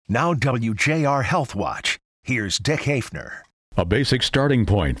Now WJR Health Watch. Here's Dick Hafner. A basic starting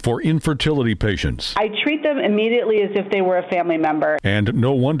point for infertility patients. I treat them immediately as if they were a family member. And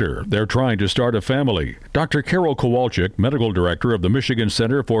no wonder they're trying to start a family. Dr. Carol Kowalczyk, medical director of the Michigan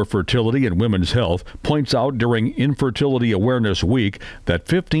Center for Fertility and Women's Health, points out during Infertility Awareness Week that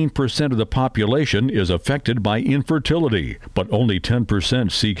 15% of the population is affected by infertility, but only 10%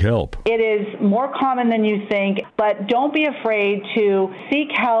 seek help. It is more common than you think, but don't be afraid to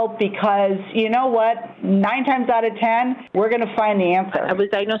seek help because you know what? 9 times out of 10, we're going to find the answer. I was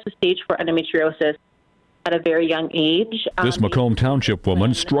diagnosed with stage 4 endometriosis at a very young age. This Macomb Township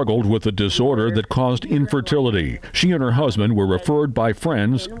woman struggled with a disorder that caused infertility. She and her husband were referred by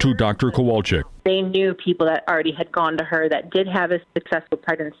friends to Dr. Kowalczyk. They knew people that already had gone to her that did have a successful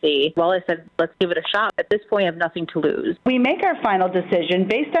pregnancy. Well, I said, let's give it a shot. At this point, I have nothing to lose. We make our final decision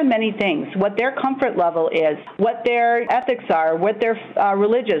based on many things, what their comfort level is, what their ethics are, what their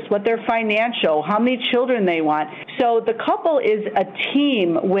religious, what their financial, how many children they want. So the couple is a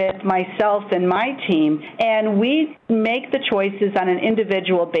team with myself and my team, and we make the choices on an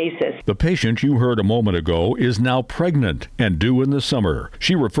individual basis. The patient you heard a moment ago is now pregnant and due in the summer.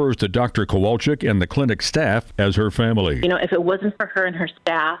 She refers to Dr. Kowalczyk and the clinic staff as her family. You know, if it wasn't for her and her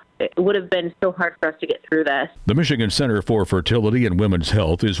staff, it would have been so hard for us to get through this. The Michigan Center for Fertility and Women's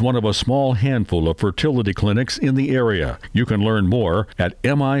Health is one of a small handful of fertility clinics in the area. You can learn more at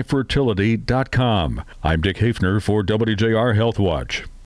mifertility.com. I'm Dick Hafner for WJR Health Watch.